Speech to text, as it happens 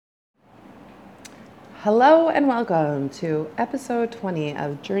Hello and welcome to episode 20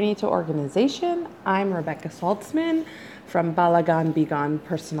 of Journey to Organization. I'm Rebecca Saltzman from Balagan Begon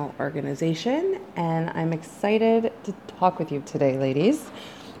Personal Organization, and I'm excited to talk with you today, ladies.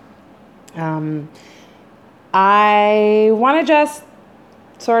 I want to just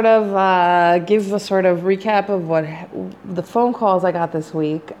sort of give a sort of recap of what the phone calls I got this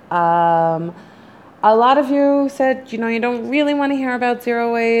week. A lot of you said, you don't really want to hear about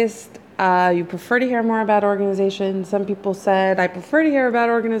zero waste. You prefer to hear more about organization. Some people said, I prefer to hear about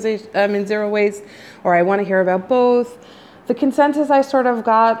zero waste, or I want to hear about both. The consensus I sort of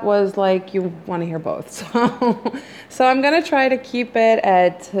got was like, you want to hear both. So I'm going to try to keep it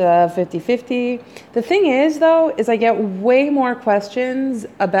at 50-50. The thing is, though, is I get way more questions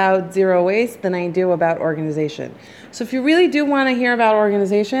about zero waste than I do about organization. So if you really do want to hear about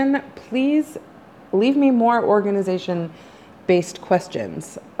organization, please leave me more organization-based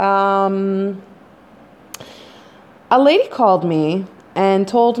questions. A lady called me and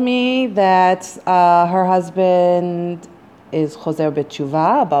told me that her husband is Choser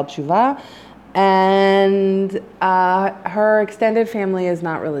B'Tshuva, Baal Tshuva, and her extended family is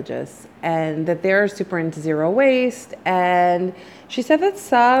not religious, and that they're super into zero waste. And she said that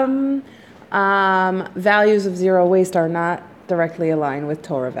some values of zero waste are not directly aligned with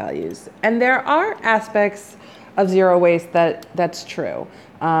Torah values. And there are aspects of zero waste that's true.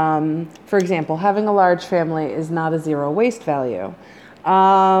 For example, having a large family is not a zero waste value.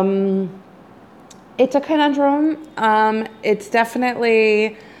 It's a conundrum. It's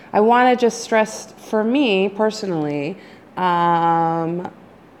definitely, I want to just stress for me personally, let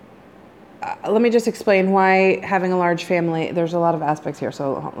me just explain why having a large family, there's a lot of aspects here.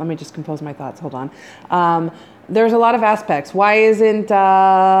 So let me just compose my thoughts. Hold on. There's a lot of aspects. Why isn't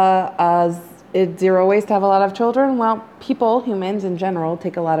it zero waste to have a lot of children? Well, humans in general,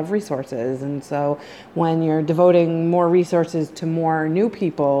 take a lot of resources. And so when you're devoting more resources to more new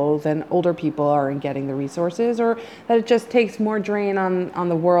people, then older people aren't getting the resources, or that it just takes more drain on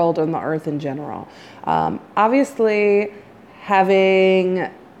the world and the earth in general. Obviously, having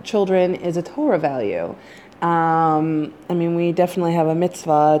children is a Torah value. We definitely have a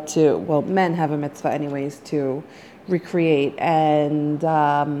mitzvah men have a mitzvah anyways to recreate and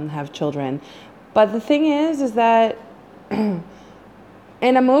have children. But the thing is that in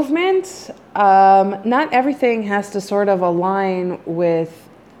a movement, not everything has to sort of align with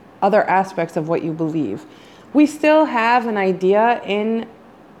other aspects of what you believe. We still have an idea in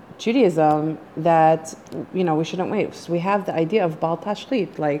Judaism that, we shouldn't waste. We have the idea of Bal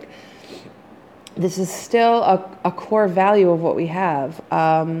Tashlit, like this is still a core value of what we have.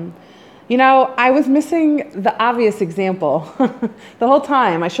 I was missing the obvious example the whole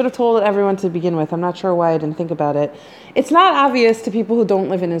time. I should have told everyone to begin with. I'm not sure why I didn't think about it. It's not obvious to people who don't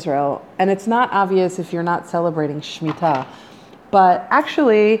live in Israel, and it's not obvious if you're not celebrating Shemitah. But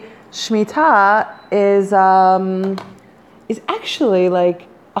actually, Shemitah is actually like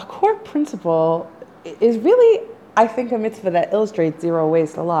a core principle, is really, I think, a mitzvah that illustrates zero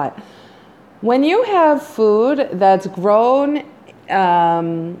waste a lot. When you have food that's grown in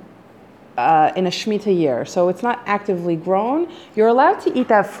a Shemitah year, so it's not actively grown, you're allowed to eat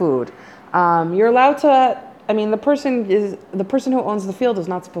that food. You're allowed to, the person who owns the field is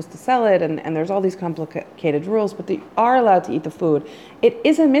not supposed to sell it, and there's all these complicated rules, but they are allowed to eat the food. It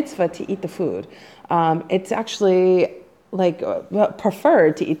is a mitzvah to eat the food. It's actually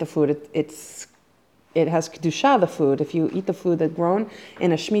preferred to eat the food. It has kedusha, the food. If you eat the food that's grown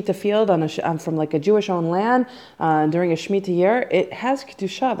in a Shemitah field from like a Jewish-owned land during a Shemitah year, it has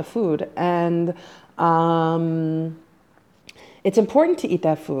kedusha, the food, and it's important to eat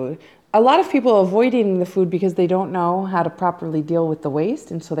that food. A lot of people avoid eating the food because they don't know how to properly deal with the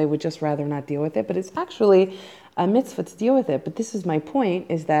waste, and so they would just rather not deal with it. But it's actually a mitzvah to deal with it. But this is my point: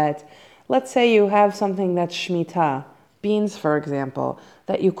 is that let's say you have something that's Shemitah, beans, for example,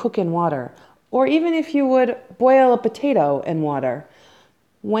 that you cook in water. Or even if you would boil a potato in water.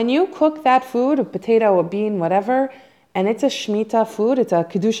 When you cook that food, a potato, a bean, whatever, and it's a Shemitah food, it's a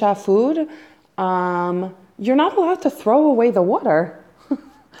Kedusha food, you're not allowed to throw away the water.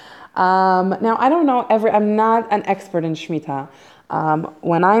 Now, I don't know, I'm not an expert in Shemitah.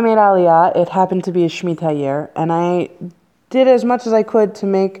 When I made Aliyah, it happened to be a Shemitah year, and I did as much as I could to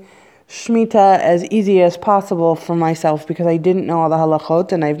make Shemitah as easy as possible for myself because I didn't know all the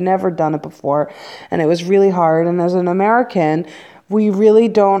halachot and I've never done it before, and it was really hard. And as an American, we really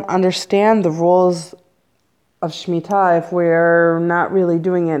don't understand the rules of Shemitah if we're not really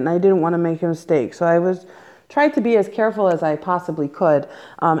doing it, and I didn't want to make a mistake, so I was tried to be as careful as I possibly could,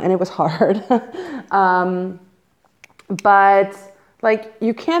 and it was hard. But Like,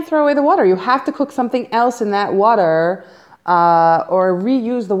 you can't throw away the water. You have to cook something else in that water, or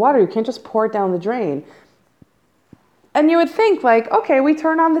reuse the water. You can't just pour it down the drain. And you would think, like, okay, we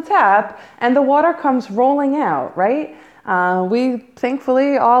turn on the tap and the water comes rolling out, right? We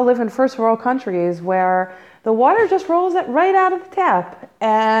thankfully all live in first world countries where the water just rolls it right out of the tap.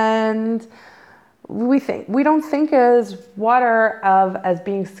 And we don't think as water of as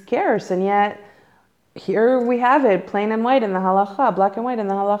being scarce, and yet here we have it, plain and white in the halacha, black and white in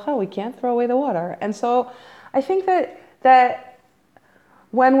the halacha. We can't throw away the water. And so I think that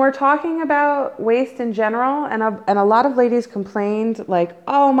when we're talking about waste in general, and a lot of ladies complained, like,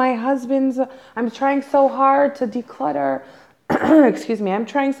 oh, I'm trying so hard to declutter. Excuse me, I'm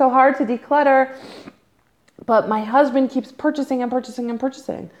trying so hard to declutter, but my husband keeps purchasing and purchasing and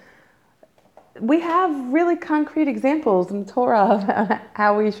purchasing. We have really concrete examples in the Torah of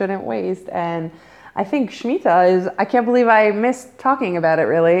how we shouldn't waste. And I think Shemitah I can't believe I missed talking about it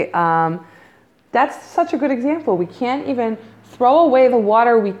really. That's such a good example. We can't even throw away the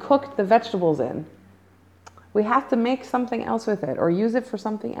water we cooked the vegetables in. We have to make something else with it, or use it for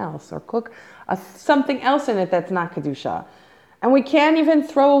something else, or cook something else in it that's not Kedusha. And we can't even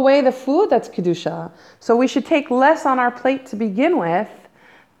throw away the food that's Kedusha. So we should take less on our plate to begin with,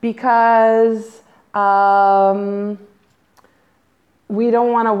 because we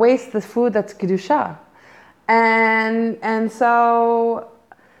don't want to waste the food that's Kedusha. And so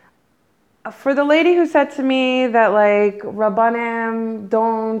for the lady who said to me that, like, Rabbanim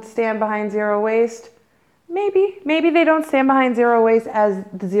don't stand behind zero waste, maybe they don't stand behind zero waste as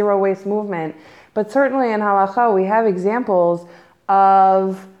the zero waste movement, but certainly in halacha we have examples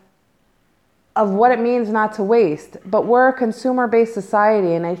of what it means not to waste. But we're a consumer-based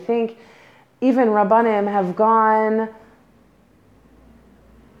society, and I think even Rabbanim have gone,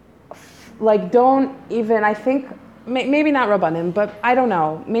 like, I think, maybe not Rabbanim, but I don't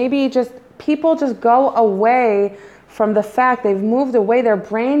know, maybe just people just go away from the fact they've moved away. Their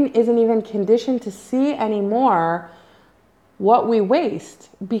brain isn't even conditioned to see anymore what we waste,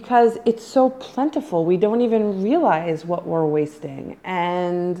 because it's so plentiful. We don't even realize what we're wasting.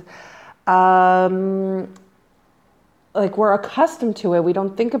 And like, we're accustomed to it. We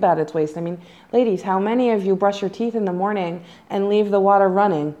don't think about its waste. I mean, ladies, how many of you brush your teeth in the morning and leave the water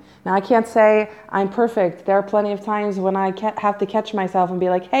running? Now, I can't say I'm perfect. There are plenty of times when I have to catch myself and be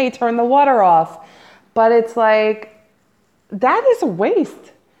like, hey, turn the water off. But it's like, that is a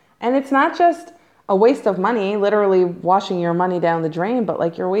waste. And it's not just a waste of money, literally washing your money down the drain, but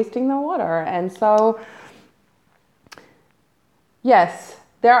like, you're wasting the water. And so, yes,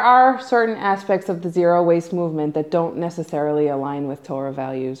 there are certain aspects of the zero waste movement that don't necessarily align with Torah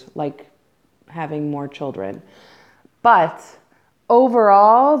values, like having more children. But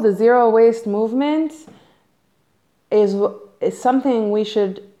overall, the zero waste movement is something we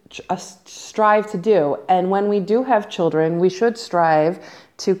should strive to do. And when we do have children, we should strive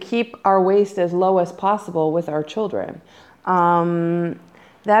to keep our waste as low as possible with our children.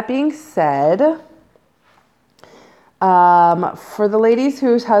 That being said, for the ladies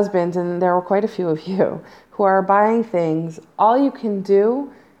whose husbands, and there were quite a few of you, who are buying things, all you can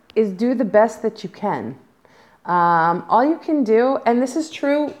do is do the best that you can. All you can do, and this is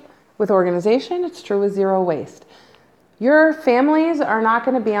true with organization, it's true with zero waste. Your families are not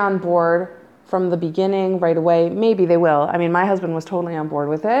going to be on board from the beginning right away. Maybe they will. I mean, my husband was totally on board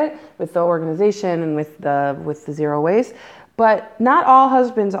with it, with the organization and with the zero waste. But not all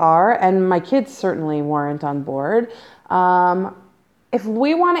husbands are, and my kids certainly weren't on board. If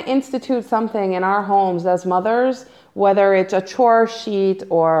we want to institute something in our homes as mothers, whether it's a chore sheet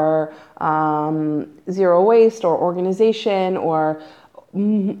or zero waste or organization or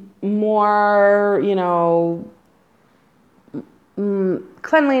more,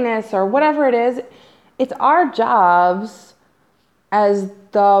 cleanliness or whatever it is, it's our jobs as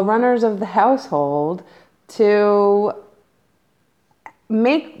the runners of the household to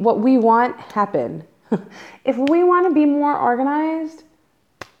make what we want happen. If we want to be more organized,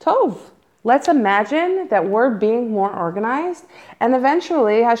 tov. Let's imagine that we're being more organized, and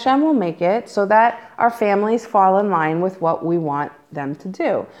eventually Hashem will make it so that our families fall in line with what we want them to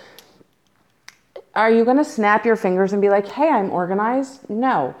do. Are you going to snap your fingers and be like, hey, I'm organized?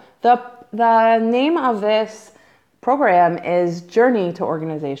 No. The name of this program is Journey to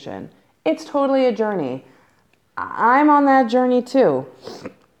Organization. It's totally a journey. I'm on that journey too.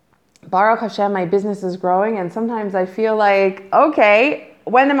 Baruch Hashem, my business is growing, and sometimes I feel like, okay,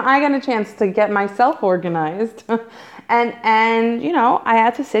 when am I going to chance to get myself organized? and I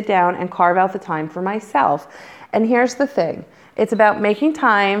had to sit down and carve out the time for myself. And here's the thing. It's about making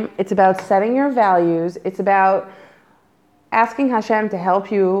time. It's about setting your values. It's about asking Hashem to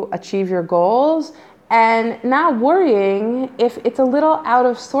help you achieve your goals and not worrying if it's a little out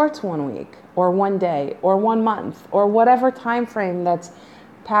of sorts one week or one day or 1 month or whatever time frame that's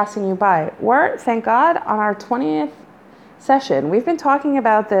passing you by. We're, thank God, on our 20th session. We've been talking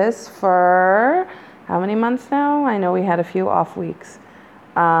about this for how many months now? I know we had a few off weeks.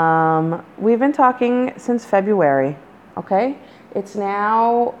 We've been talking since February, okay? It's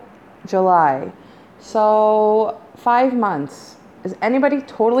now July. So 5 months. Is anybody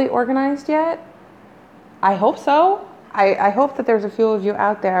totally organized yet? I hope so. I hope that there's a few of you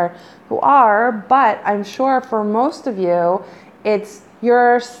out there who are, but I'm sure for most of you,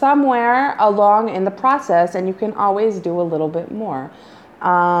 you're somewhere along in the process and you can always do a little bit more.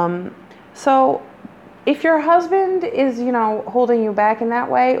 So if your husband is, holding you back in that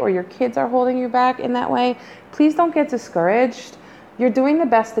way, or your kids are holding you back in that way, please don't get discouraged. You're doing the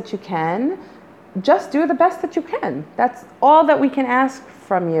best that you can. Just do the best that you can. That's all that we can ask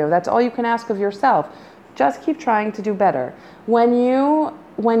from you. That's all you can ask of yourself. Just keep trying to do better. When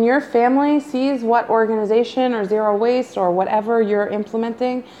your family sees what organization or zero waste or whatever you're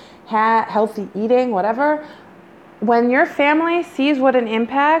implementing, healthy eating, whatever, when your family sees what an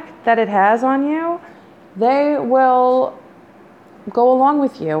impact that it has on you, they will go along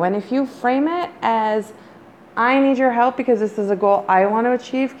with you. And if you frame it as, I need your help because this is a goal I want to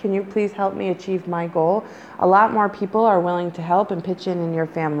achieve. Can you please help me achieve my goal? A lot more people are willing to help and pitch in your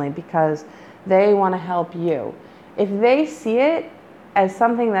family because they want to help you. If they see it as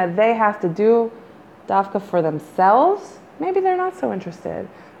something that they have to do dafka for themselves, maybe they're not so interested.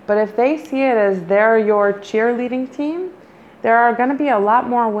 But if they see it as they're your cheerleading team, they are going to be a lot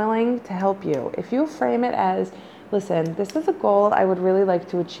more willing to help you. If you frame it as, listen, this is a goal I would really like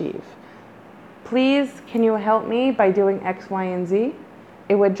to achieve. Please, can you help me by doing X, Y, and Z?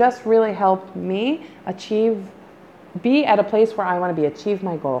 It would just really help me be at a place where I want to be, achieve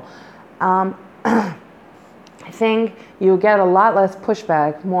my goal. I think you get a lot less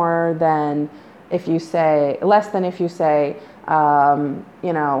pushback less than if you say,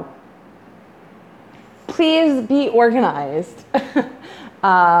 please be organized,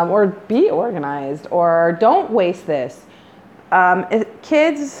 or be organized, or don't waste this.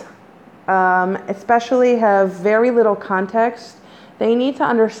 Kids, especially, have very little context. They need to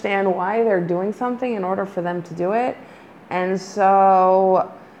understand why they're doing something in order for them to do it. And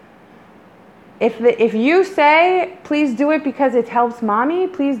so if you say, please do it because it helps mommy,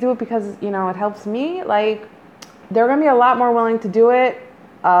 please do it because, it helps me, they're going to be a lot more willing to do it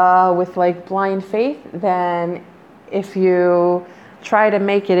with blind faith than if you try to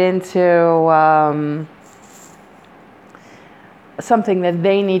make it into something that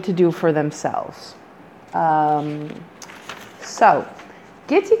they need to do for themselves. So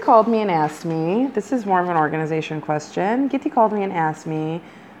Gitti called me and asked me, this is more of an organization question. Gitti called me and asked me,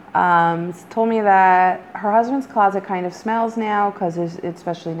 told me that her husband's closet kind of smells now because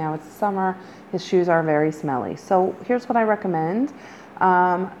especially now it's summer, his shoes are very smelly. So here's what I recommend.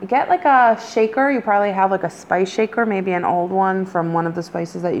 Get a shaker. You probably have a spice shaker, maybe an old one from one of the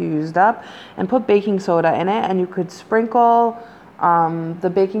spices that you used up, and put baking soda in it, and you could sprinkle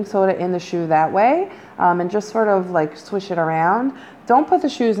the baking soda in the shoe that way, and just sort of swish it around. Don't put the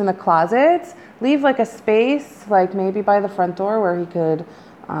shoes in the closet. Leave a space, maybe by the front door where he could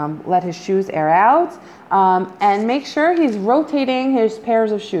let his shoes air out, and make sure he's rotating his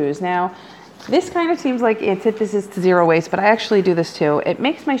pairs of shoes. Now, this kind of seems like antithesis to zero waste, but I actually do this too. It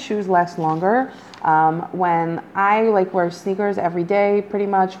makes my shoes last longer. When I wear sneakers every day, pretty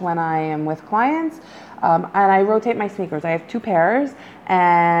much when I am with clients, and I rotate my sneakers. I have 2 pairs,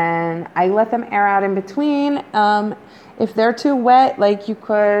 and I let them air out in between. If they're too wet,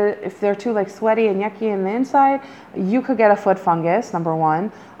 if they're too sweaty and yucky in the inside, you could get a foot fungus, number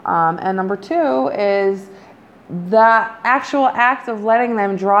 1. And number 2 is the actual act of letting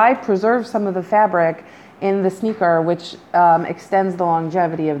them dry preserves some of the fabric in the sneaker, which extends the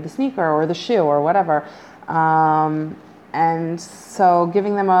longevity of the sneaker or the shoe or whatever. And so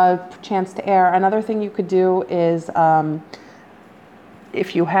giving them a chance to air. Another thing you could do is,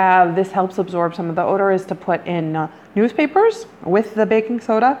 if you have, this helps absorb some of the odor, is to put in newspapers with the baking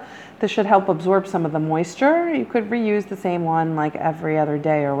soda. This should help absorb some of the moisture. You could reuse the same one every other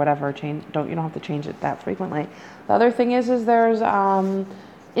day or whatever. You don't have to change it that frequently. The other thing is there's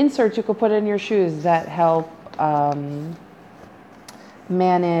inserts you could put in your shoes that help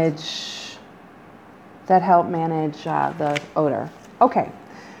manage the odor. Okay,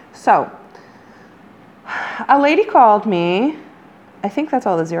 so a lady called me. I think that's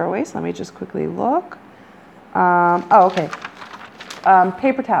all the zero waste. Let me just quickly look. Okay.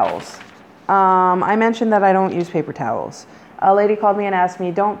 Paper towels. I mentioned that I don't use paper towels. A lady called me and asked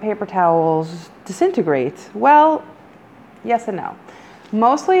me, don't paper towels disintegrate? Well, yes and no.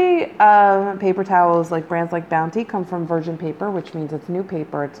 Mostly paper towels like brands like Bounty come from virgin paper, which means it's new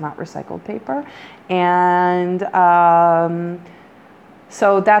paper, it's not recycled paper. And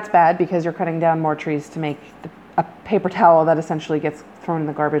so that's bad because you're cutting down more trees to make a paper towel that essentially gets thrown in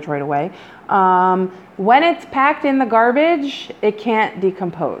the garbage right away. When it's packed in the garbage, it can't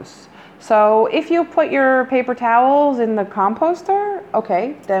decompose. So if you put your paper towels in the composter,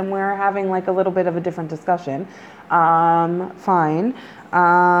 okay, then we're having like a little bit of a different discussion. Fine.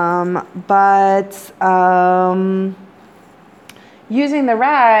 But using the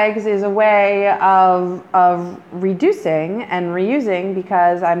rags is a way of reducing and reusing,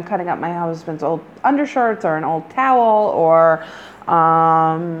 because I'm cutting up my husband's old undershirts or an old towel, or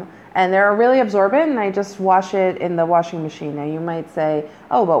and they're really absorbent, and I just wash it in the washing machine. Now you might say,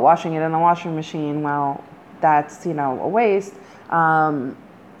 oh, but washing it in the washing machine, well, that's, a waste. But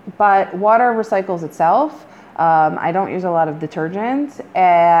water recycles itself. I don't use a lot of detergent,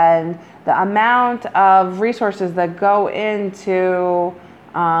 and the amount of resources that go into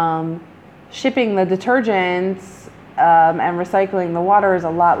shipping the detergents and recycling the water is a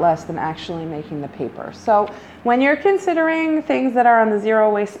lot less than actually making the paper. So when you're considering things that are on the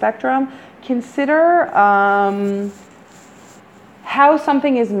zero waste spectrum, consider how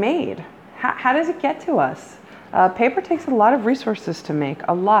something is made. How does it get to us? Paper takes a lot of resources to make,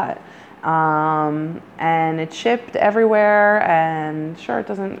 a lot. And it's shipped everywhere, and sure, it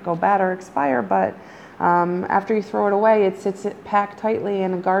doesn't go bad or expire, but after you throw it away, it sits packed tightly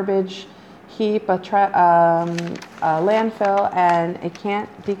in a garbage heap, a landfill, and it can't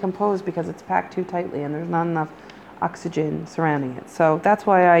decompose because it's packed too tightly and there's not enough oxygen surrounding it. So that's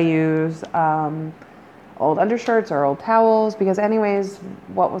why I use old undershirts or old towels, because anyways,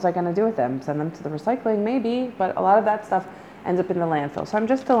 what was I going to do with them? Send them to the recycling? Maybe, but a lot of that stuff ends up in the landfill. So I'm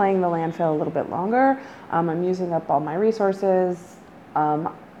just delaying the landfill a little bit longer. I'm using up all my resources.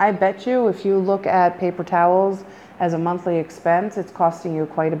 I bet you if you look at paper towels as a monthly expense, it's costing you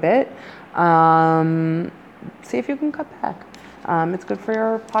quite a bit. See if you can cut back. It's good for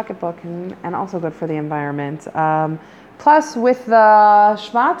your pocketbook and also good for the environment. Plus, with the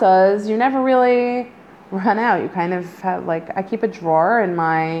schmatas, you never really run out. You kind of have, like, I keep a drawer in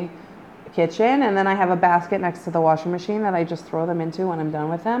my kitchen, and then I have a basket next to the washing machine that I just throw them into when I'm done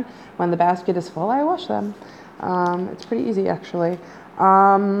with them. When the basket is full, I wash them. It's pretty easy, actually.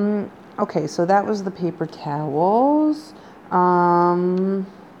 Okay, so that was the paper towels.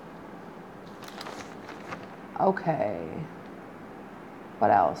 Okay,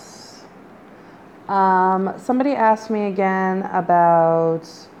 what else? Somebody asked me again about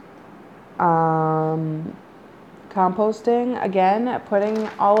composting. Again, putting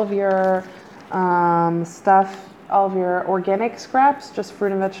all of your stuff, all of your organic scraps, just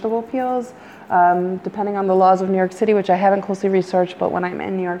fruit and vegetable peels, depending on the laws of New York City, which I haven't closely researched, but when I'm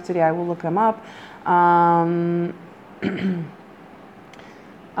in New York City, I will look them up.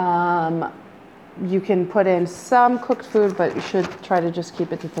 You can put in some cooked food, but you should try to just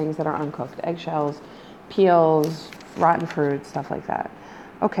keep it to things that are uncooked. Eggshells, peels, rotten fruit, stuff like that.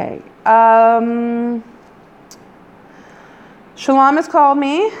 Okay. Shalom has called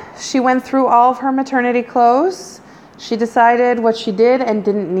me. She went through all of her maternity clothes. She decided what she did and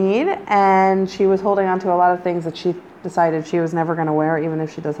didn't need, and she was holding on to a lot of things that she decided she was never going to wear, even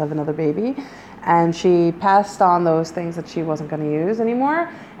if she does have another baby. And she passed on those things that she wasn't going to use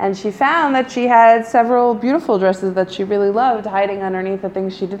anymore. And she found that she had several beautiful dresses that she really loved hiding underneath the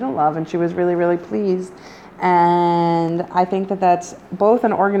things she didn't love, and she was really, really pleased. And I think that that's both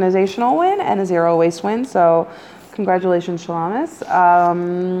an organizational win and a zero waste win. So congratulations, Shalamis.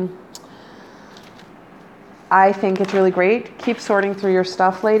 I think it's really great. Keep sorting through your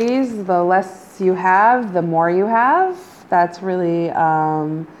stuff, ladies. The less you have, the more you have. That's really,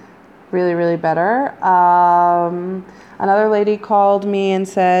 really, really better. Another lady called me and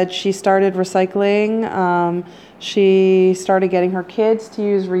said she started recycling. She started getting her kids to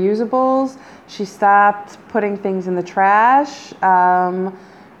use reusables. She stopped putting things in the trash.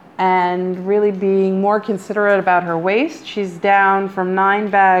 And really being more considerate about her waste. She's down from 9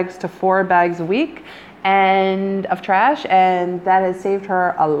 bags to 4 bags a week and of trash, and that has saved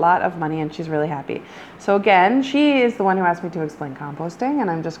her a lot of money, and she's really happy. So again, she is the one who asked me to explain composting, and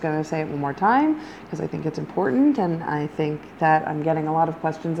I'm just going to say it one more time because I think it's important, and I think that I'm getting a lot of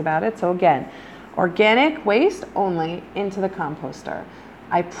questions about it. So again, organic waste only into the composter.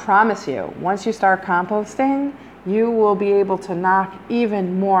 I promise you, once you start composting, you will be able to knock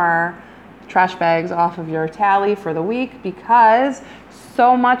even more trash bags off of your tally for the week, because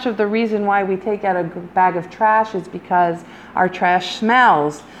so much of the reason why we take out a bag of trash is because our trash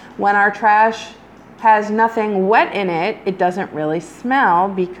smells. When our trash has nothing wet in it, it doesn't really smell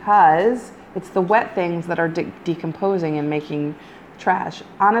because it's the wet things that are decomposing and making trash.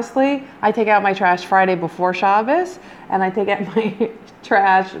 Honestly, I take out my trash Friday before Shabbos, and I take out my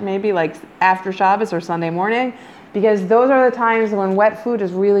trash maybe like after Shabbos or Sunday morning, because those are the times when wet food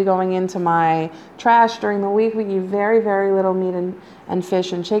is really going into my trash. During the week, we eat very, very little meat and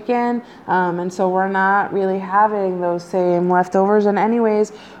fish and chicken, and so we're not really having those same leftovers. And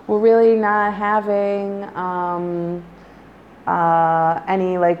anyways, we're really not having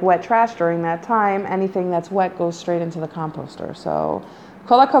any like wet trash during that time. Anything that's wet goes straight into the composter. So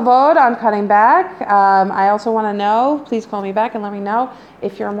kol hakavod on cutting back. I also want to know, please call me back and let me know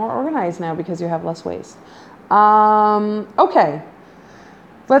if you're more organized now because you have less waste. Okay,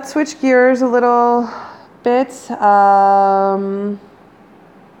 let's switch gears a little bit.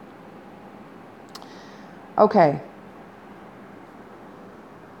 Okay.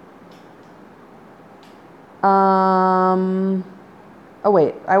 Oh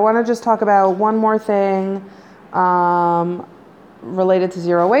wait, I want to just talk about one more thing related to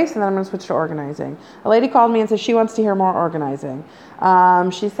zero waste, and then I'm going to switch to organizing. A lady called me and said she wants to hear more organizing.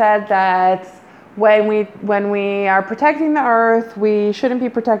 She said that when we are protecting the earth, we shouldn't be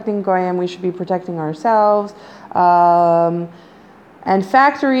protecting Goyim, we should be protecting ourselves. And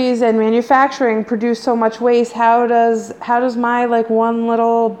factories and manufacturing produce so much waste. How does my like one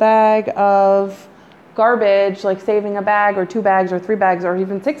little bag of garbage, like saving a bag or 2 bags or 3 bags or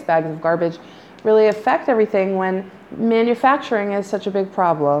even 6 bags of garbage, really affect everything when manufacturing is such a big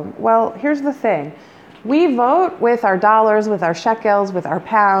problem? Well, here's the thing. We vote with our dollars, with our shekels, with our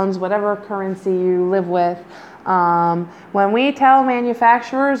pounds, whatever currency you live with. When we tell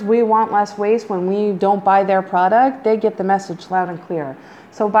manufacturers we want less waste when we don't buy their product, they get the message loud and clear.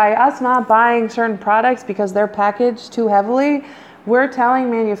 So by us not buying certain products because they're packaged too heavily, we're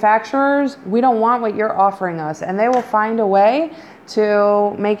telling manufacturers we don't want what you're offering us, and they will find a way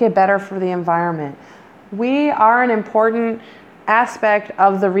to make it better for the environment. We are an important aspect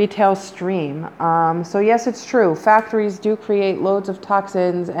of the retail stream. So yes, it's true. Factories do create loads of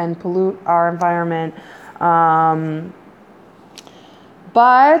toxins and pollute our environment.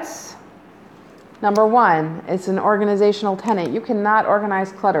 But number one, it's an organizational tenet. You cannot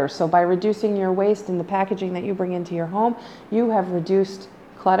organize clutter. So by reducing your waste in the packaging that you bring into your home, you have reduced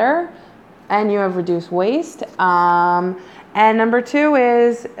clutter and you have reduced waste. And number two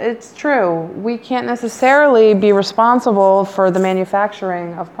is, it's true, we can't necessarily be responsible for the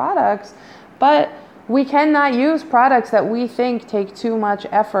manufacturing of products, but we cannot use products that we think take too much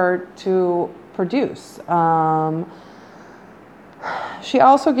effort to produce. She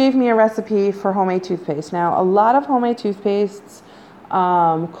also gave me a recipe for homemade toothpaste. Now, a lot of homemade toothpastes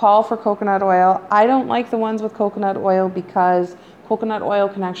call for coconut oil. I don't like the ones with coconut oil because coconut oil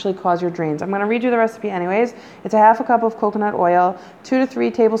can actually cause your drains. I'm going to read you the recipe anyways. It's a half a cup of coconut oil, 2 to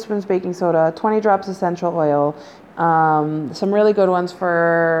 3 tablespoons baking soda, 20 drops essential oil. Some really good ones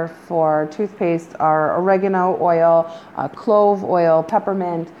for toothpaste are oregano oil, clove oil,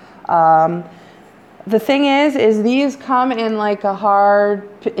 peppermint. The thing is these come in like the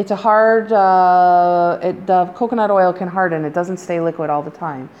coconut oil can harden. It doesn't stay liquid all the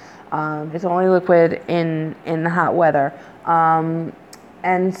time. It's only liquid in the hot weather.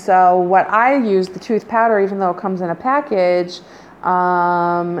 And so what I use, the tooth powder, even though it comes in a package,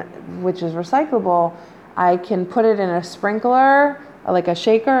 which is recyclable, I can put it in a sprinkler, like a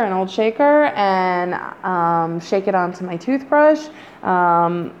shaker, an old shaker, and shake it onto my toothbrush.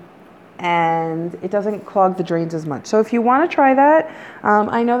 And it doesn't clog the drains as much. So if you want to try that,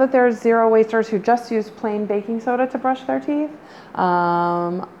 I know that there's zero wasters who just use plain baking soda to brush their teeth.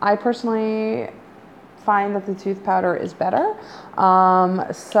 I personally find that the tooth powder is better.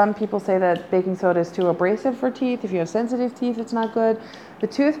 Some people say that baking soda is too abrasive for teeth. If you have sensitive teeth, it's not good. The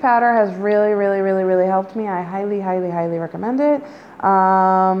tooth powder has really, really, really, really helped me. I highly, highly, highly recommend it.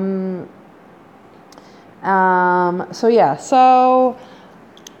 So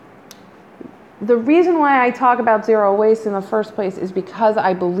the reason why I talk about zero waste in the first place is because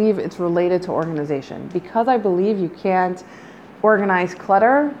I believe it's related to organization. Because I believe you can't organize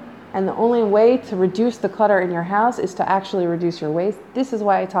clutter, and the only way to reduce the clutter in your house is to actually reduce your waste. This is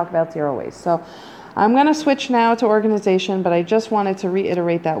why I talk about zero waste. So I'm going to switch now to organization, but I just wanted to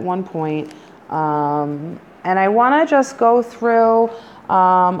reiterate that one point. And I want to just go through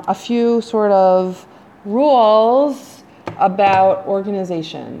a few sort of rules about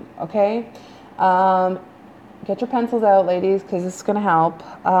organization, okay? Get your pencils out, ladies, because this is going to help.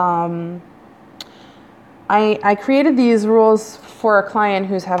 I created these rules for a client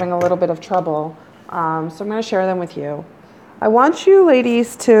who's having a little bit of trouble, so I'm going to share them with you. I want you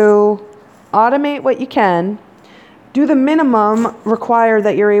ladies to automate what you can, do the minimum required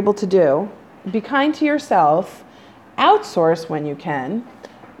that you're able to do, be kind to yourself, outsource when you can,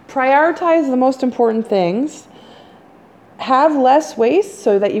 prioritize the most important things, have less waste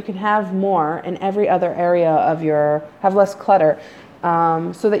so that you can have more in every other area of have less clutter,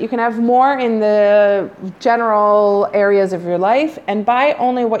 so that you can have more in the general areas of your life, and buy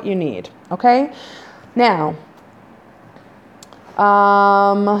only what you need, okay? Now,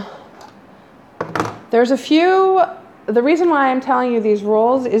 the reason why I'm telling you these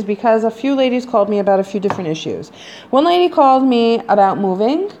rules is because a few ladies called me about a few different issues. One lady called me about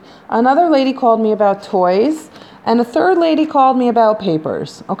moving, another lady called me about toys, and a third lady called me about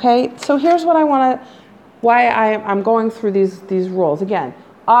papers, okay? So here's what why I'm going through these rules. Again,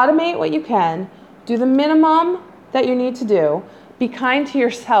 automate what you can, do the minimum that you need to do, be kind to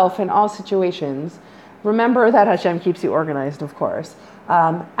yourself in all situations. Remember that Hashem keeps you organized, of course.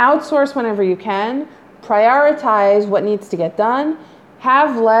 Outsource whenever you can, prioritize what needs to get done,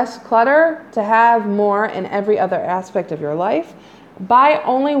 have less clutter to have more in every other aspect of your life, buy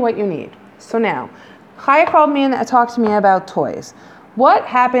only what you need. So now, Chaya called me and talked to me about toys. What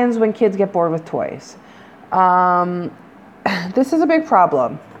happens when kids get bored with toys? This is a big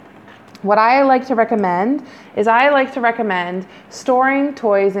problem. What I like to recommend is storing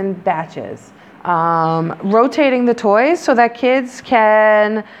toys in batches, rotating the toys so that kids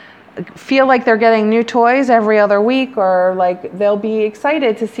can feel like they're getting new toys every other week, or like they'll be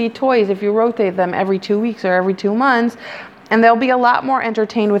excited to see toys if you rotate them every 2 weeks or every 2 months, and they'll be a lot more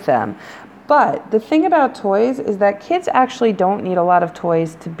entertained with them. But the thing about toys is that kids actually don't need a lot of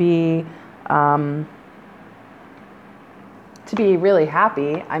toys to be really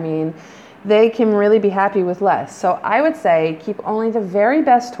happy. I mean, they can really be happy with less. So I would say keep only the very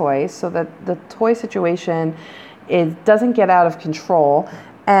best toys so that the toy situation doesn't get out of control,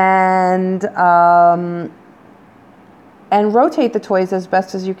 and rotate the toys as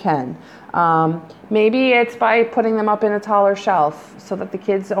best as you can. Maybe it's by putting them up in a taller shelf so that the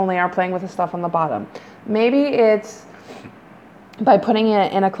kids only are playing with the stuff on the bottom. Maybe it's by putting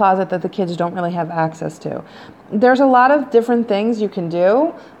it in a closet that the kids don't really have access to. There's a lot of different things you can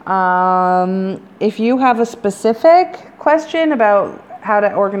do. If you have a specific question about how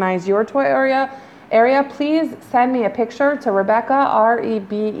to organize your toy area, please send me a picture to Rebecca,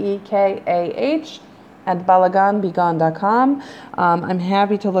 REBEKAH, at balaganbegone.com. I'm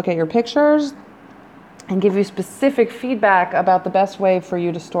happy to look at your pictures and give you specific feedback about the best way for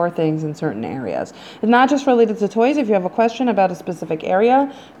you to store things in certain areas. It's not just related to toys. If you have a question about a specific area,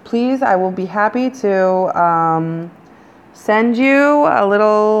 please, I will be happy to send you a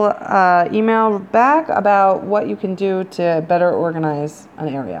little email back about what you can do to better organize an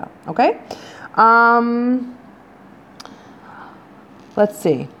area, okay? Let's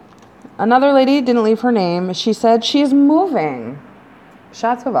see. Another lady didn't leave her name. She said she's moving.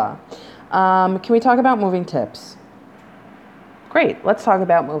 Shatova. Can we talk about moving tips? Great, let's talk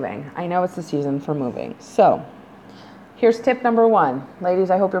about moving. I know it's the season for moving. So, here's tip number 1. Ladies,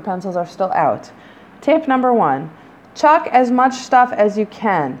 I hope your pencils are still out. Tip number 1, chuck as much stuff as you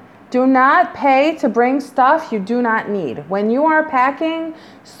can. Do not pay to bring stuff you do not need. When you are packing,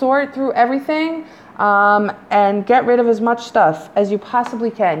 sort through everything, and get rid of as much stuff as you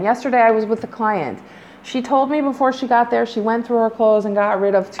possibly can. Yesterday I was with a client. She told me before she got there, she went through her clothes and got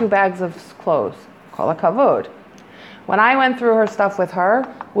rid of 2 bags of clothes. Kol hakavod. When I went through her stuff with her,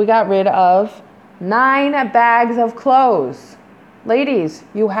 we got rid of 9 bags of clothes. Ladies,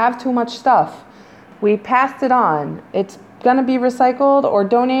 you have too much stuff. We passed it on. It's going to be recycled or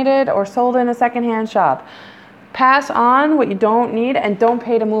donated or sold in a secondhand shop. Pass on what you don't need and don't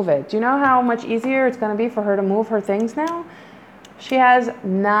pay to move it. Do you know how much easier it's going to be for her to move her things now? She has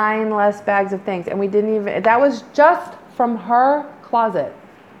 9 less bags of things, and that was just from her closet.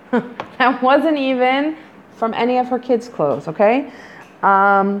 That wasn't even from any of her kids' clothes, okay?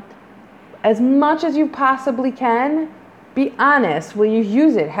 As much as you possibly can, be honest. Will you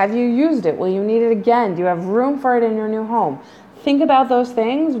use it? Have you used it? Will you need it again? Do you have room for it in your new home? Think about those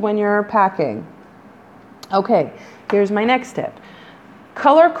things when you're packing. Okay, here's my next tip.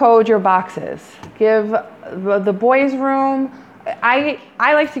 Color code your boxes. Give the boys' room. I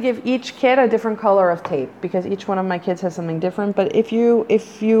like to give each kid a different color of tape because each one of my kids has something different. But if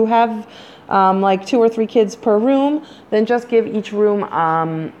you have like 2 or 3 kids per room, then just give each room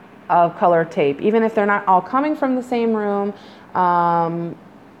a color tape. Even if they're not all coming from the same room,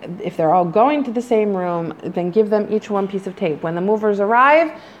 If they're all going to the same room, then give them each one piece of tape. When the movers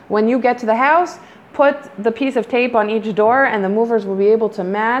arrive, when you get to the house, put the piece of tape on each door, and the movers will be able to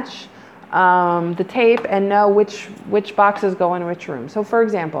match the tape and know which boxes go in which room. So for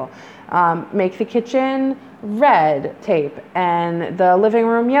example, make the kitchen red tape and the living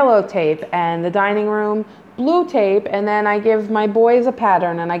room yellow tape and the dining room blue tape, and then I give my boys a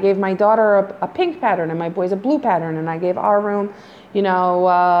pattern, and I gave my daughter a pink pattern, and my boys a blue pattern, and I gave our room,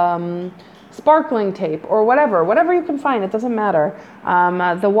 sparkling tape or whatever you can find. It doesn't matter.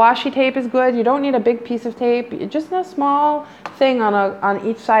 The washi tape is good. You don't need a big piece of tape. Just a small thing on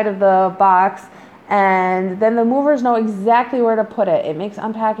each side of the box, and then the movers know exactly where to put it. It makes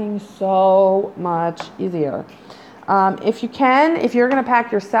unpacking so much easier. If you're going to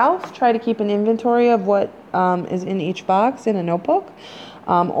pack yourself, try to keep an inventory of what is in each box in a notebook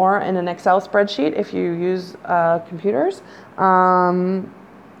or in an Excel spreadsheet if you use computers. And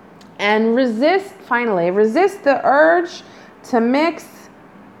resist the urge to mix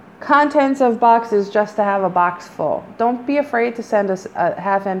contents of boxes just to have a box full. Don't be afraid to send a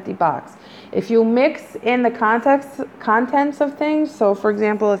half-empty box. If you mix in the contents of things, so for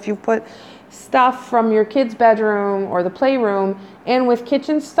example, if you put stuff from your kid's bedroom or the playroom in with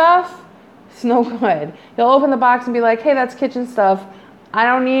kitchen stuff, it's no good. You'll open the box and be like, hey, that's kitchen stuff. I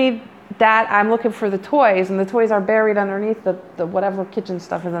don't need that. I'm looking for the toys, and the toys are buried underneath the whatever kitchen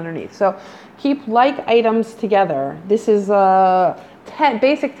stuff is underneath. So keep like items together. This is a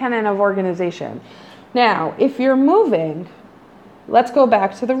basic tenet of organization. Now, if you're moving, let's go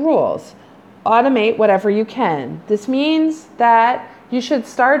back to the rules. Automate whatever you can. This means that you should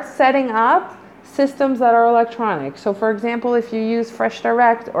start setting up systems that are electronic. So for example, if you use Fresh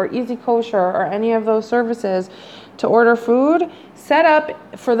Direct or Easy Kosher or any of those services to order food, set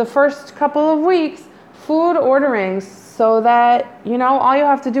up for the first couple of weeks food ordering so that all you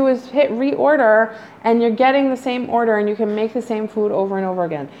have to do is hit reorder and you're getting the same order and you can make the same food over and over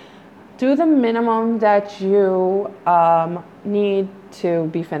again. Do the minimum that you need to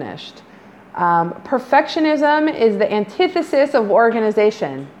be finished. Perfectionism is the antithesis of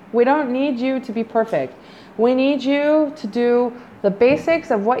organization. We don't need you to be perfect. We need you to do the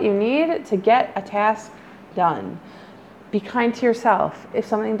basics of what you need to get a task done. Be kind to yourself. If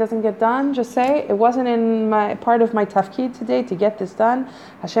something doesn't get done, just say, it wasn't in my part of my tafkid today to get this done.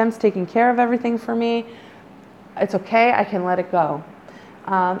 Hashem's taking care of everything for me. It's okay, I can let it go.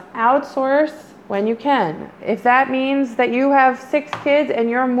 Outsource when you can. If that means that you have 6 kids and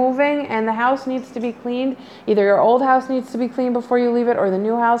you're moving and the house needs to be cleaned, either your old house needs to be cleaned before you leave it or the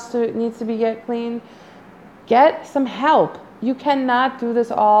new house needs to be cleaned, get some help. You cannot do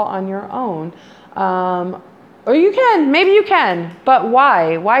this all on your own. Or you can, maybe you can, but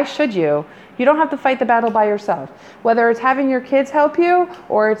why? Why should you? You don't have to fight the battle by yourself. Whether it's having your kids help you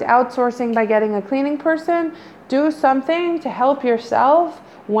or it's outsourcing by getting a cleaning person, do something to help yourself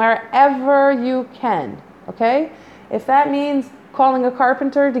wherever you can, okay? If that means calling a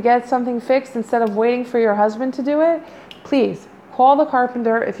carpenter to get something fixed instead of waiting for your husband to do it, please call the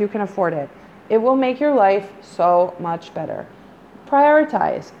carpenter if you can afford it. It will make your life so much better.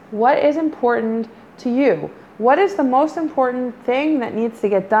 Prioritize. What is important to you? What is the most important thing that needs to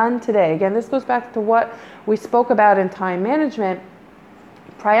get done today? Again, this goes back to what we spoke about in time management.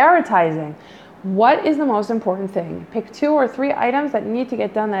 Prioritizing. What is the most important thing? Pick 2 or 3 items that need to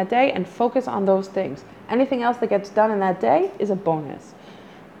get done that day and focus on those things. Anything else that gets done in that day is a bonus.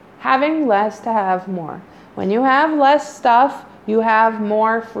 Having less to have more. When you have less stuff, you have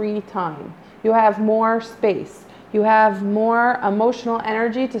more free time. You have more space. You have more emotional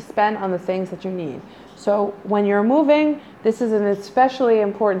energy to spend on the things that you need. So when you're moving, this is an especially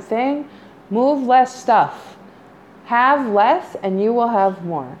important thing. Move less stuff. Have less and you will have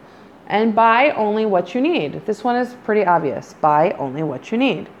more. And buy only what you need. This one is pretty obvious. Buy only what you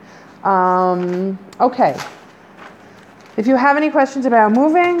need. Okay. If you have any questions about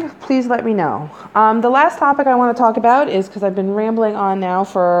moving, please let me know. The last topic I want to talk about is, because I've been rambling on now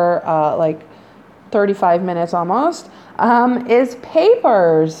for 35 minutes almost, is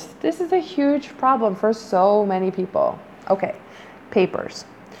papers. This is a huge problem for so many people. Okay, papers.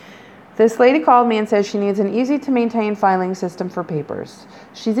 This lady called me and says she needs an easy-to-maintain filing system for papers.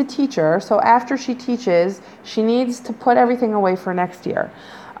 She's a teacher, so after she teaches, she needs to put everything away for next year.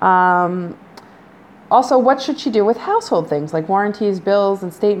 Also, what should she do with household things like warranties, bills,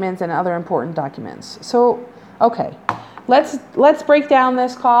 and statements, and other important documents? So, okay, let's break down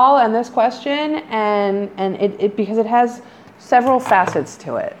this call and this question, and it because it has several facets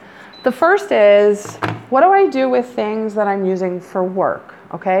to it. The first is, what do I do with things that I'm using for work?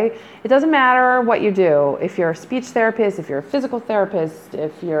 okay? It doesn't matter what you do. If you're a speech therapist, if you're a physical therapist,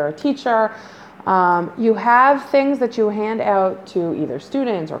 if you're a teacher, you have things that you hand out to either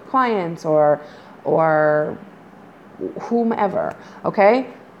students or clients or whomever, okay?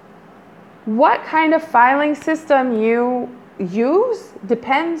 What kind of filing system you use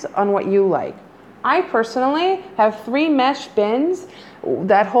depends on what you like. I personally have 3 mesh bins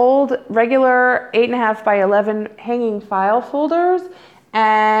that hold regular 8.5 by 11 hanging file folders,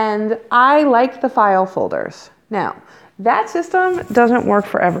 and I like the file folders. Now, that system doesn't work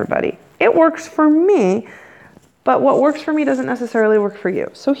for everybody. It works for me, but what works for me doesn't necessarily work for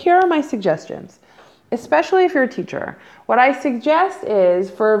you. So here are my suggestions, especially if you're a teacher. What I suggest is,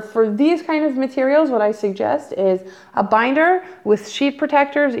 for these kind of materials, what I suggest is a binder with sheet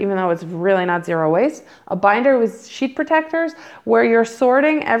protectors, even though it's really not zero waste, a binder with sheet protectors where you're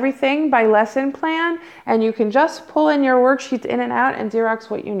sorting everything by lesson plan, and you can just pull in your worksheets in and out and Xerox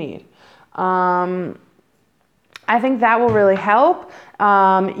what you need. I think that will really help.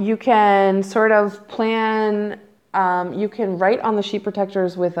 You can sort of plan, you can write on the sheet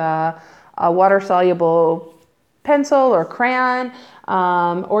protectors with a water-soluble pencil or crayon,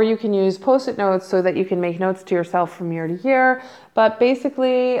 or you can use Post-it notes so that you can make notes to yourself from year to year. But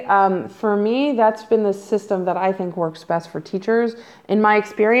basically, for me, that's been the system that I think works best for teachers. In my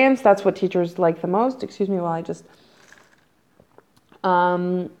experience, that's what teachers like the most. Excuse me while I just...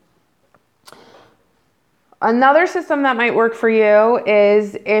 Another system that might work for you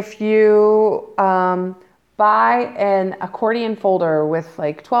is if you buy an accordion folder with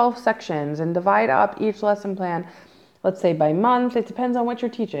like 12 sections and divide up each lesson plan, let's say by month. It depends on what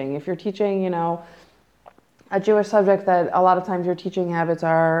you're teaching. If you're teaching, a Jewish subject that a lot of times your teaching habits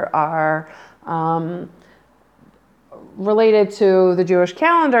are related to the Jewish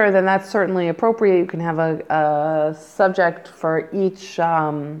calendar, then that's certainly appropriate. You can have a subject for each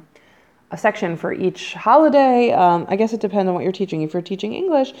a section for each holiday. I guess it depends on what you're teaching. If you're teaching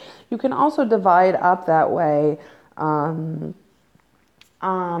English, you can also divide up that way in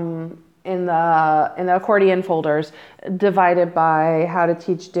the accordion folders, divided by how to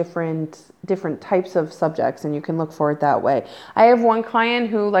teach different types of subjects, and you can look for it that way. I have one client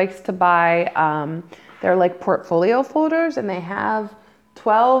who likes to buy, they're like portfolio folders, and they have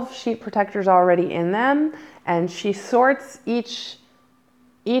 12 sheet protectors already in them, and she sorts each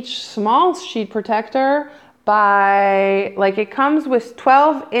small sheet protector by, like, it comes with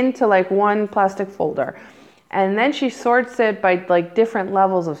 12 into like one plastic folder, and then she sorts it by like different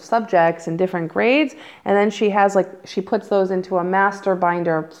levels of subjects and different grades, and then she puts those into a master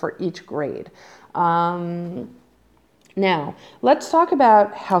binder for each grade. Now let's talk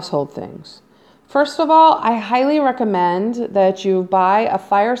about household things. First of all, I highly recommend that you buy a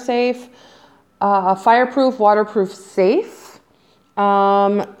fireproof, waterproof safe.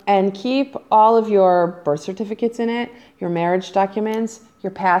 And keep all of your birth certificates in it, your marriage documents,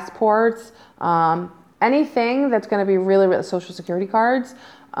 your passports, anything that's going to be really social security cards,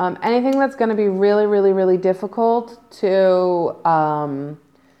 anything that's going to be really difficult to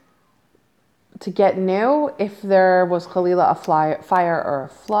get new if there was Khalila a fire or a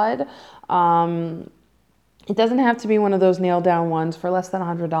flood. It doesn't have to be one of those nailed down ones. For less than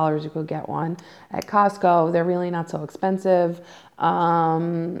 $100, you could get one at Costco. They're really not so expensive.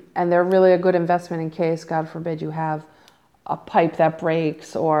 And they're really a good investment in case, God forbid, you have a pipe that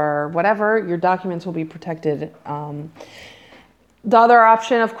breaks or whatever. Your documents will be protected. The other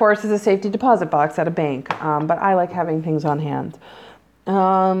option, of course, is a safety deposit box at a bank. But I like having things on hand.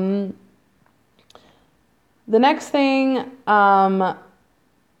 The next thing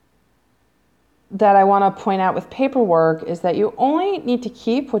that I want to point out with paperwork is that you only need to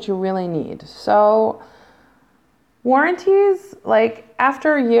keep what you really need. So warranties, like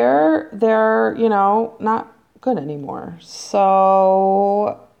after a year, they're, not good anymore.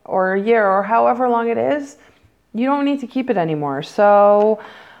 So, or a year or however long it is, you don't need to keep it anymore. So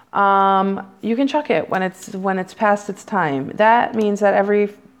you can chuck it when it's past its time. That means that every,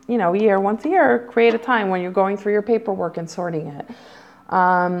 once a year, create a time when you're going through your paperwork and sorting it.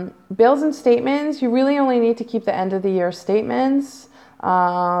 Bills and statements, you really only need to keep the end of the year statements. There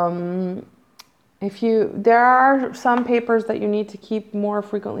are some papers that you need to keep more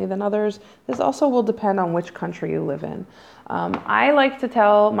frequently than others. This also will depend on which country you live in. I like to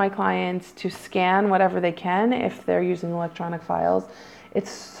tell my clients to scan whatever they can if they're using electronic files. It's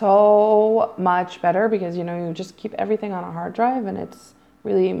so much better because, you just keep everything on a hard drive and it's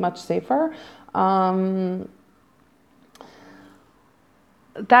really much safer.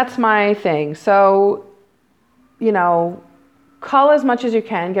 That's my thing. So, cull as much as you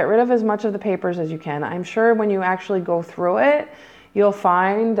can, get rid of as much of the papers as you can. I'm sure when you actually go through it, you'll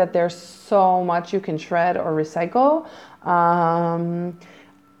find that there's so much you can shred or recycle.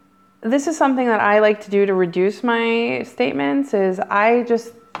 This is something that I like to do to reduce my statements is I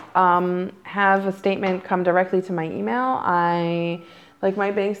just have a statement come directly to my email. Like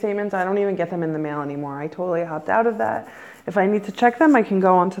my bank statements, I don't even get them in the mail anymore. I totally opt out of that. If I need to check them, I can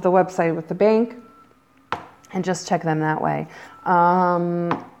go onto the website with the bank and just check them that way.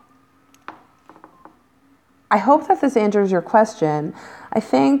 I hope that this answers your question. I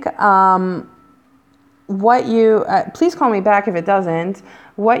think please call me back if it doesn't.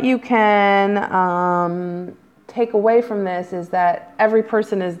 What you can take away from this is that every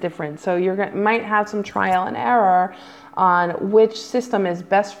person is different. So you might have some trial and error on which system is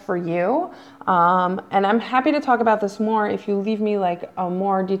best for you. And I'm happy to talk about this more if you leave me like a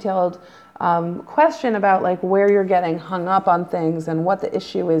more detailed question about like where you're getting hung up on things and what the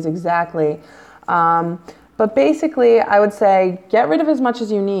issue is exactly. But basically, I would say get rid of as much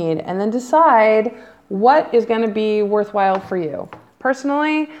as you need and then decide what is going to be worthwhile for you.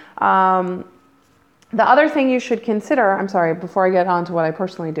 Personally, the other thing you should consider, before I get on to what I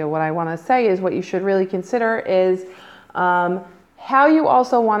personally do, what I want to say is what you should really consider is how you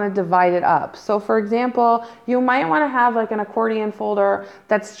also want to divide it up. So for example, you might want to have like an accordion folder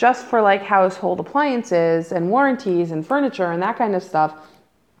that's just for like household appliances and warranties and furniture and that kind of stuff.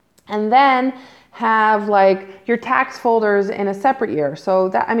 And then have like your tax folders in a separate year. So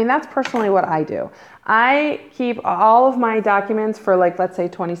that's personally what I do. I keep all of my documents for like, let's say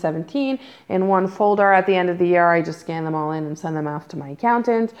 2017 in one folder. At the end of the year, I just scan them all in and send them off to my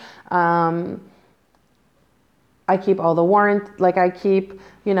accountant. I keep all the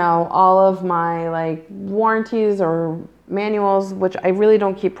all of my like warranties or manuals, which I really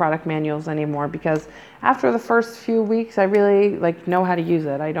don't keep product manuals anymore because after the first few weeks, I really know how to use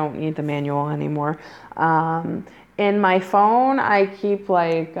it. I don't need the manual anymore. In my phone, I keep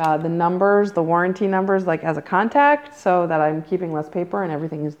the numbers, the warranty numbers, as a contact so that I'm keeping less paper and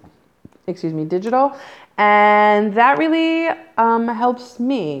everything is, digital. And that really helps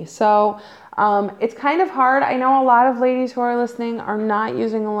me. So it's kind of hard. I know a lot of ladies who are listening are not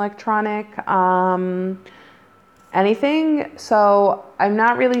using electronic anything. So I'm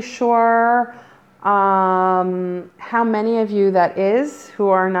not really sure how many of you that is who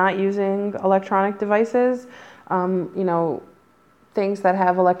are not using electronic devices, things that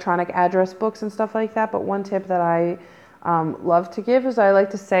have electronic address books and stuff like that. But one tip that I love to give is I like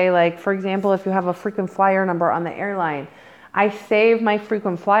to say, for example, if you have a frequent flyer number on the airline, I save my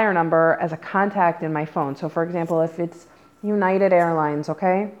frequent flyer number as a contact in my phone. So for example, if it's United Airlines,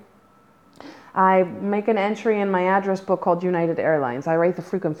 okay? I make an entry in my address book called United Airlines. I write the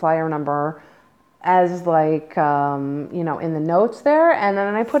frequent flyer number as in the notes there. And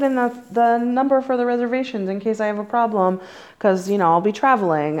then I put in the number for the reservations in case I have a problem because, I'll be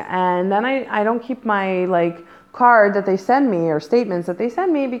traveling. And then I don't keep my card that they send me or statements that they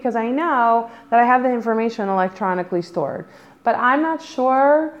send me because I know that I have the information electronically stored. But I'm not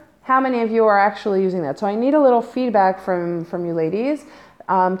sure how many of you are actually using that. So I need a little feedback from you ladies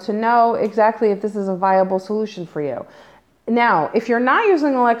to know exactly if this is a viable solution for you. Now, if you're not using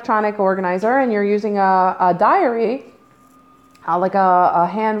an electronic organizer and you're using a diary, like a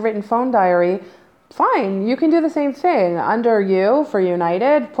handwritten phone diary, fine, you can do the same thing. Under you, for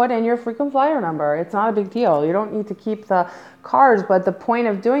United, put in your frequent flyer number. It's not a big deal. You don't need to keep the cards, but the point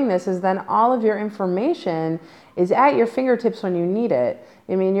of doing this is then all of your information is at your fingertips when you need it.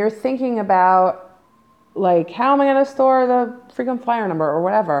 You're thinking about how am I going to store the frequent flyer number or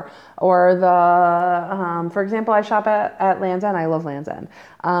whatever, or for example, I shop at Land's End. I love Land's End.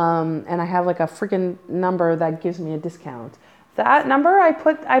 And I have a freaking number that gives me a discount. That number, I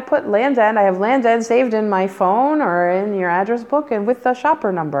put Land's End. I have Land's End saved in my phone or in your address book and with the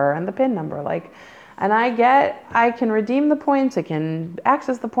shopper number and the PIN number. And I can redeem the points. I can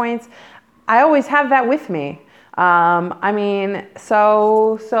access the points. I always have that with me.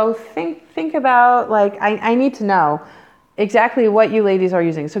 So think about, I need to know exactly what you ladies are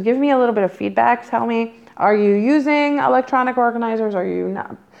using. So give me a little bit of feedback. Tell me, are you using electronic organizers? Are you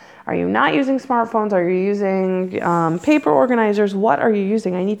not using smartphones? Are you using paper organizers? What are you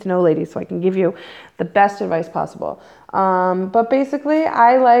using? I need to know, ladies, so I can give you the best advice possible. But basically,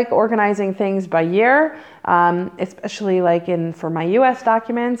 I like organizing things by year, especially for my U.S.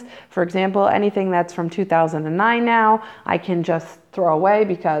 documents. For example, anything that's from 2009 now, I can just throw away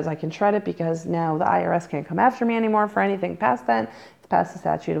because I can shred it because now the IRS can't come after me anymore for anything past then. It's past the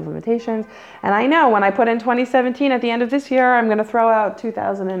statute of limitations. And I know when I put in 2017 at the end of this year, I'm going to throw out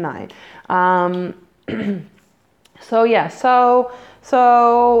 2009. I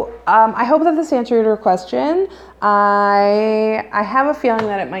hope that this answered your question. I have a feeling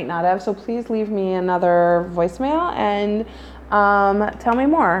that it might not have, so please leave me another voicemail and tell me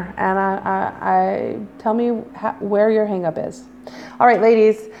more, and I tell me where your hang up is. All right,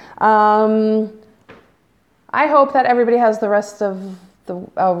 ladies. I hope that everybody has the rest of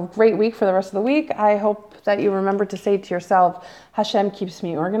a great week for the rest of the week. I hope that you remember to say to yourself, Hashem keeps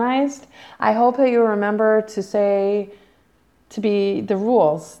me organized. I hope that you remember to be the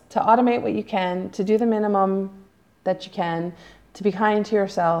rules, to automate what you can, to do the minimum that you can, to be kind to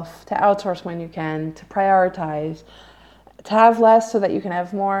yourself, to outsource when you can, to prioritize, to have less so that you can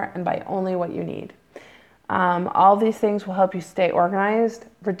have more, and buy only what you need. All these things will help you stay organized,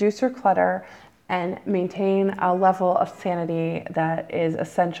 reduce your clutter, and maintain a level of sanity that is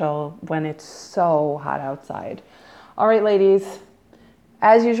essential when it's so hot outside. All right, ladies.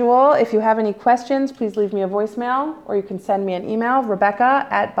 As usual, if you have any questions, please leave me a voicemail, or you can send me an email,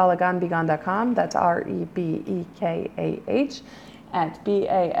 Rebecca@balaganbegon.com. That's REBEKAH at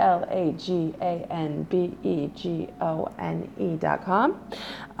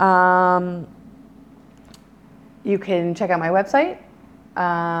BALAGANBEGONE.com. You can check out my website.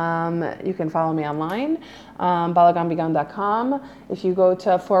 You can follow me online, balaganbegon.com. If you go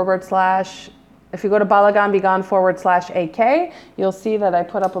to balaganbegon.com/AK, you'll see that I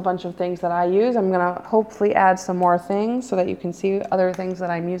put up a bunch of things that I use. I'm going to hopefully add some more things so that you can see other things that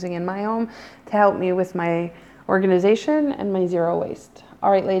I'm using in my home to help me with my organization and my zero waste. All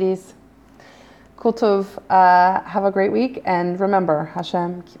right, ladies. Kol tov. Have a great week. And remember,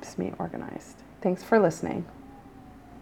 Hashem keeps me organized. Thanks for listening.